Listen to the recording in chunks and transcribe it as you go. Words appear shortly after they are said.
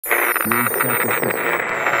I'm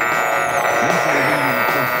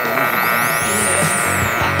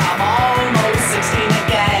almost 16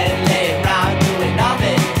 again, laying round doing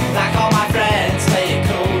nothing. Like all my friends, playing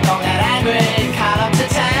cool, don't get angry. Count up to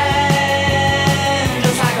 10,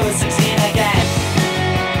 just like I was 16 again.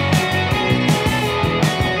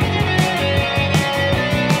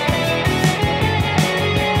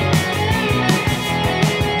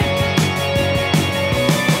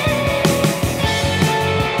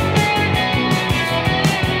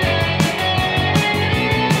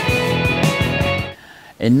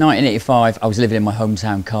 In 1985, I was living in my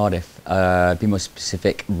hometown Cardiff, to be more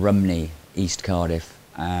specific, Rumney, East Cardiff,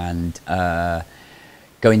 and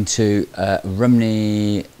going to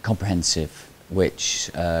Rumney Comprehensive,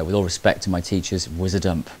 which, with all respect to my teachers, was a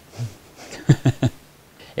dump.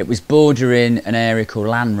 It was bordering an area called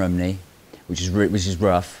Rumney, which is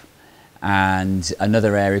rough, and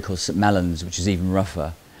another area called St Mellons, which is even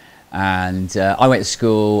rougher. And I went to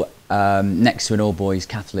school next to an all-boys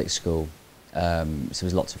Catholic school. So there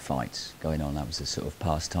was lots of fights going on. That was a sort of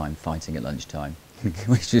pastime, fighting at lunchtime,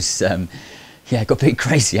 which was, yeah, got a bit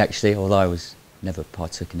crazy actually, although I was never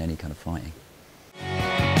partook in any kind of fighting.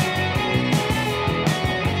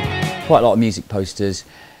 Quite a lot of music posters.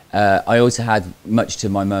 I also had, much to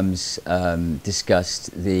my mum's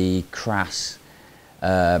disgust, the crass.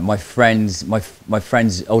 My friend's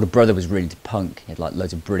older brother was really into punk. He had like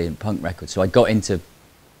loads of brilliant punk records, so I got into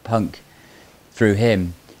punk through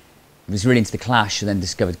him. I was really into the Clash and then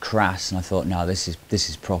discovered Crass, and I thought, no, this is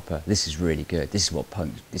proper, this is really good, this is what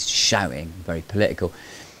punk, this is shouting, very political.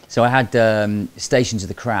 So I had Stations of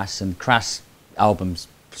the Crass, and Crass albums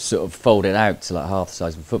sort of folded out to like half the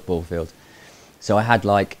size of a football field. So I had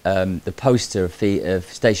like the poster of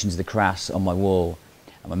Stations of the Crass on my wall,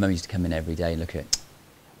 and my mum used to come in every day and look at it.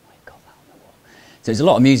 Oh my God, that on the wall. So there's a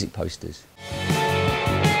lot of music posters.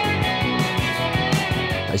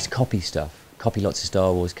 I used to copy stuff. Copy lots of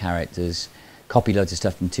Star Wars characters, copy loads of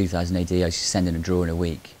stuff from 2000 AD. I used to send in a drawing a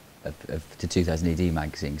week to 2000 AD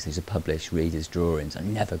magazine, because these are published readers' drawings. I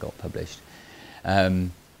never got published,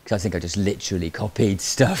 because I think I just literally copied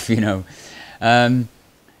stuff, you know.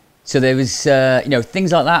 So there was, you know,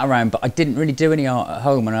 things like that around, but I didn't really do any art at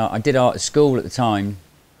home, and I did art at school at the time,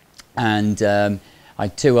 and I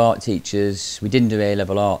had two art teachers. We didn't do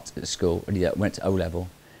A-level art at school, we went to O-level.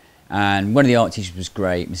 And one of the art teachers was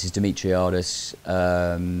great, Mrs. Dimitriadis,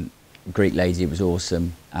 Greek lady, it was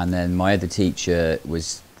awesome. And then my other teacher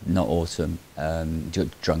was not awesome,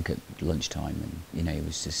 drunk at lunchtime, and you know, he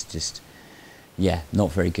was just, yeah,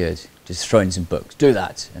 not very good. Just throwing some books, do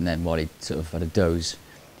that. And then while he sort of had a doze,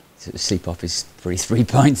 sort of sleep off his 3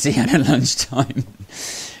 pints he had at lunchtime.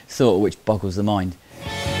 Thought which boggles the mind.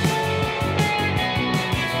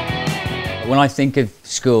 When I think of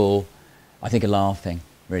school, I think of laughing.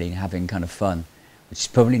 Really having kind of fun, which is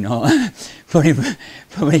probably not, probably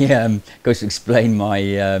goes to explain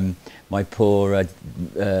my my poor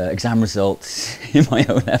exam results in my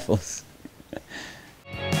O-levels.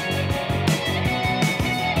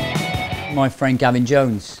 My friend Gavin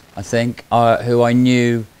Jones, I think, who I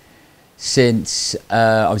knew since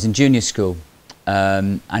I was in junior school,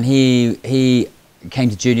 and he came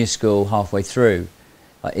to junior school halfway through.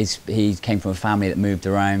 He came from a family that moved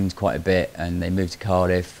around quite a bit, and they moved to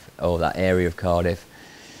Cardiff, or that area of Cardiff.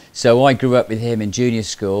 So I grew up with him in junior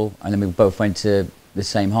school, and then we both went to the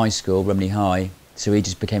same high school, Rumney High. So he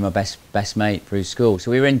just became my best mate through school.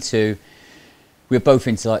 So we were both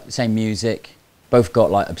into like the same music, both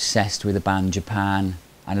got like obsessed with the band Japan,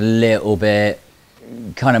 and a little bit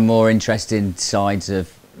kind of more interested in sides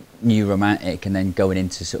of new romantic, and then going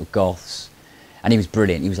into sort of goths. And he was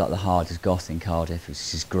brilliant. He was like the hardest goth in Cardiff. It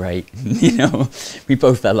was just great. You know, we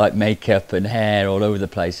both had like makeup and hair all over the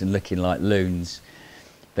place and looking like loons.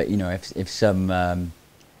 But you know, if some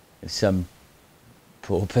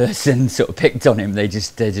poor person sort of picked on him, they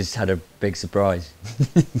just had a big surprise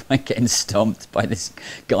by getting stomped by this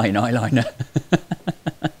guy in eyeliner.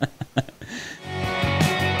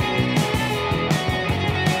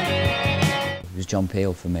 It was John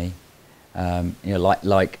Peel for me. You know,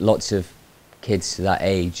 like lots of kids to that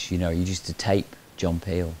age, you know, you used to tape John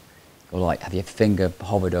Peel, or like have your finger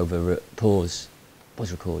hovered over pause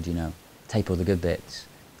record, you know, tape all the good bits,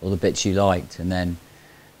 all the bits you liked, and then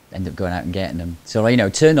end up going out and getting them. So, you know,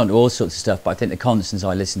 turned on to all sorts of stuff, but I think the constants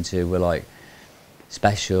I listened to were like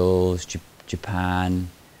Specials,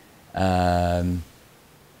 Japan, let's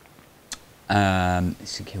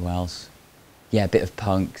think who else. Yeah, a bit of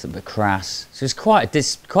punk, a bit of Crass. So it's quite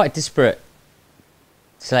a disparate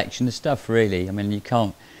selection of stuff, really. I mean,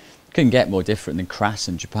 couldn't get more different than Crass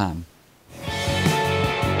and Japan.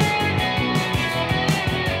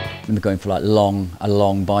 remember going for like a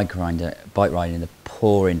long bike ride in the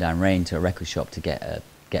pouring down rain to a record shop to get a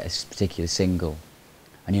particular single,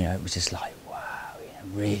 and you know, it was just like, wow, you know,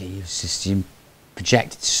 really, it was just, you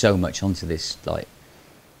projected so much onto this like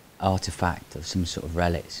artifact of some sort of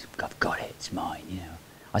relics. I've got it, it's mine, you know.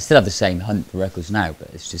 I still have the same hunt for records now, but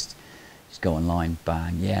it's just go online,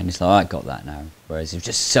 bang, yeah, and it's like, oh, I got that now. Whereas it was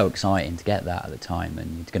just so exciting to get that at the time,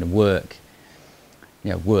 and you're going to work, you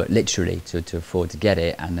know, work literally to afford to get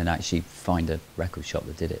it, and then actually find a record shop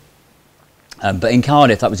that did it. But in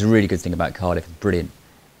Cardiff, that was a really good thing about Cardiff. Brilliant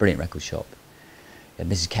record shop. Yeah,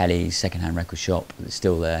 Mrs. Kelly's second-hand record shop that's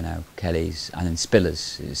still there now, Kelly's, and then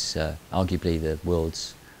Spiller's is arguably the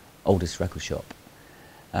world's oldest record shop.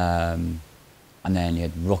 And then you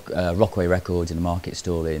had Rockaway Records in a market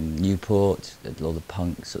stall in Newport, all the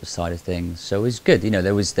punk sort of side of things. So it was good, you know,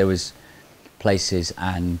 there was places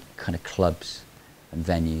and kind of clubs and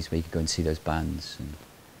venues where you could go and see those bands and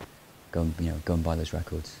go and buy those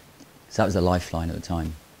records. So that was the lifeline at the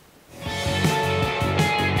time.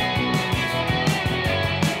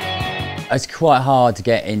 It's quite hard to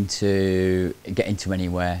get into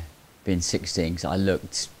anywhere being 16, because I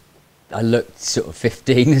looked sort of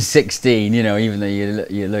 15 or 16, you know, even though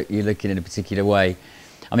you're looking in a particular way.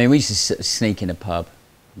 I mean, we used to sort of sneak in a pub,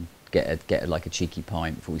 get like a cheeky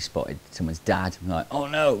pint before we spotted someone's dad. I'm like, oh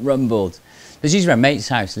no, rumbled. There's usually around mate's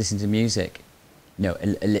house, listening to music, you know,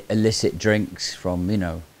 illicit drinks from, you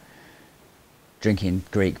know, drinking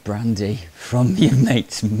Greek brandy from your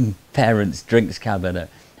mate's parents' drinks cabinet,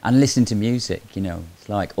 and listening to music, you know. It's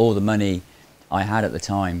like all the money I had at the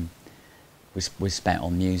time was spent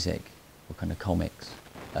on music or kind of comics.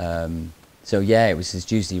 So yeah, it was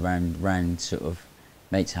just usually round sort of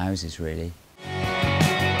mates' houses, really.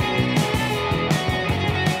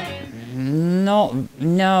 No,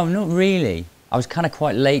 not really. I was kind of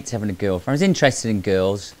quite late to having a girlfriend. I was interested in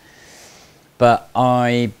girls, but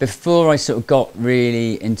before I sort of got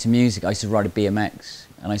really into music, I used to ride a BMX,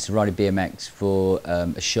 and I used to ride a BMX for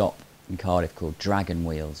a shop in Cardiff called Dragon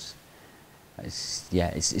Wheels. It's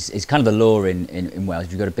kind of the law in Wales.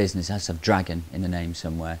 If you've got a business, it has to have dragon in the name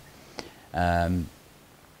somewhere.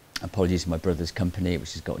 Apologies to my brother's company,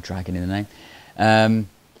 which has got a dragon in the name.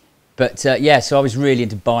 Yeah, so I was really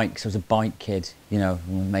into bikes. I was a bike kid, you know,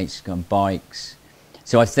 my mates got on bikes.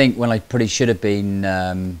 So I think when I probably should have been,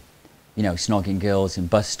 you know, snogging girls in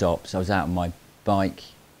bus stops, I was out on my bike,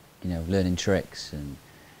 you know, learning tricks and,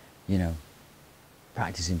 you know,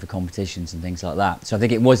 practicing for competitions and things like that. So I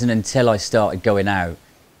think it wasn't until I started going out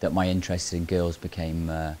that my interest in girls became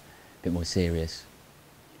a bit more serious.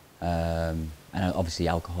 And obviously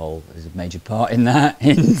alcohol is a major part in that,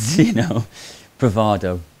 in, you know,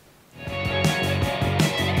 bravado.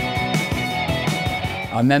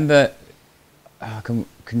 I remember, I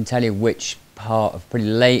couldn't tell you which part of, pretty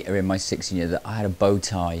later in my 16th year, that I had a bow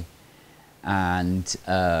tie, and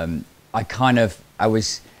my kind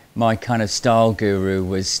of style guru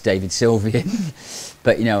was David Sylvian,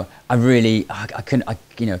 but you know, I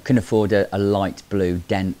couldn't afford a light blue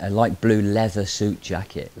leather suit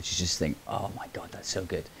jacket, which is just think, oh my god, that's so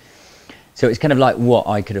good. So it's kind of like what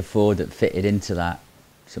I could afford that fitted into that.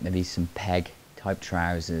 So maybe some peg type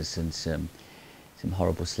trousers and some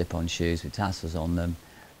horrible slip-on shoes with tassels on them.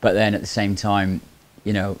 But then at the same time,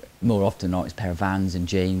 you know, more often than not, it's a pair of Vans and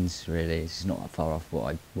jeans. Really, it's not that far off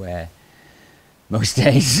what I wear most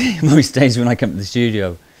days. Most days when I come to the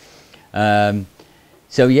studio.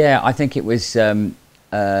 So yeah, I think it was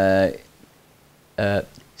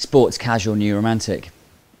sports casual new romantic.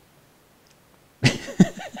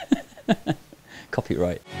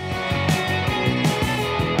 Copyright.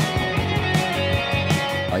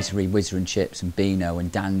 I used to read Whizzer and Chips and Beano and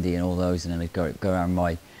Dandy and all those, and then I'd go around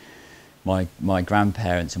my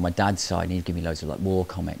grandparents and my dad's side, and he'd give me loads of like war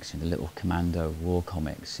comics and the little commando war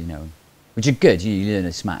comics, you know, which are good. You learn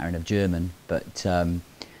a smattering of German, but and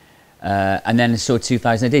then I saw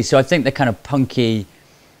 2000 AD. So I think the kind of punky,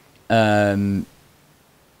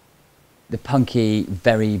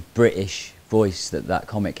 very British voice that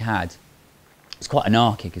comic had, it's quite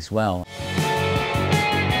anarchic as well.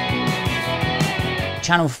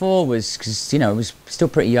 Channel 4 was, because, you know, it was still a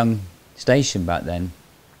pretty young station back then,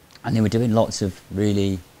 and they were doing lots of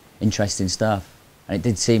really interesting stuff, and it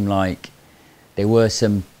did seem like there were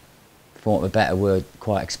some, for want of a better word,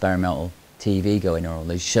 quite experimental TV going on.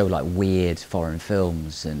 They show like weird foreign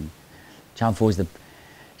films, and Channel 4 was it's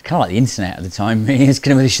kind of like the internet at the time, really. It's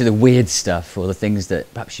kind of show the weird stuff or the things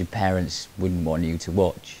that perhaps your parents wouldn't want you to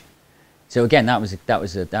watch. So again, that was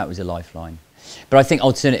a lifeline. But I think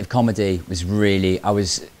alternative comedy was really, I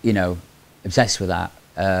was, you know, obsessed with that.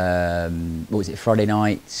 What was it, Friday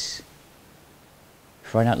nights?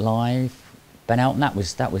 Friday Night Live, Ben Elton. That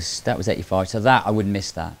was '85. So that I wouldn't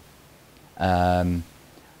miss that.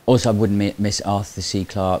 Also, I wouldn't miss Arthur C.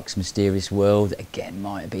 Clarke's Mysterious World. Again,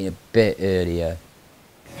 might have been a bit earlier.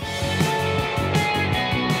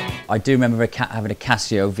 I do remember having a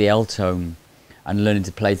Casio VL tone and learning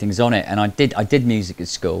to play things on it. And I did music at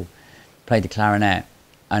school, played the clarinet,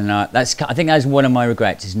 and I think that's one of my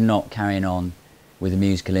regrets, is not carrying on with a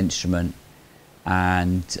musical instrument.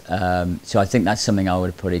 And so I think that's something I would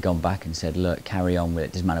have probably gone back and said, look, carry on with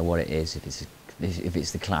it. Doesn't matter what it is. If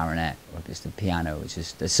it's the clarinet or if it's the piano, it's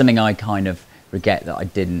just there's something I kind of regret that I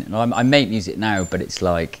didn't. And I make music now, but it's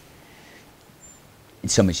like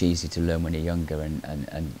it's so much easier to learn when you're younger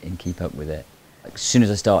and keep up with it. As soon as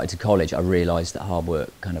I started to college, I realised that hard work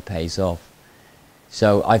kind of pays off.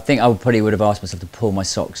 So I think I probably would have asked myself to pull my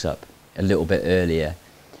socks up a little bit earlier.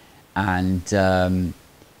 And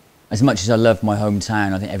as much as I love my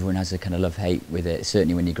hometown, I think everyone has a kind of love-hate with it,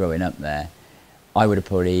 certainly when you're growing up there. I would have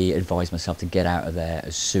probably advised myself to get out of there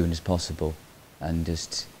as soon as possible and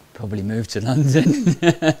just probably move to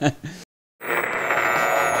London.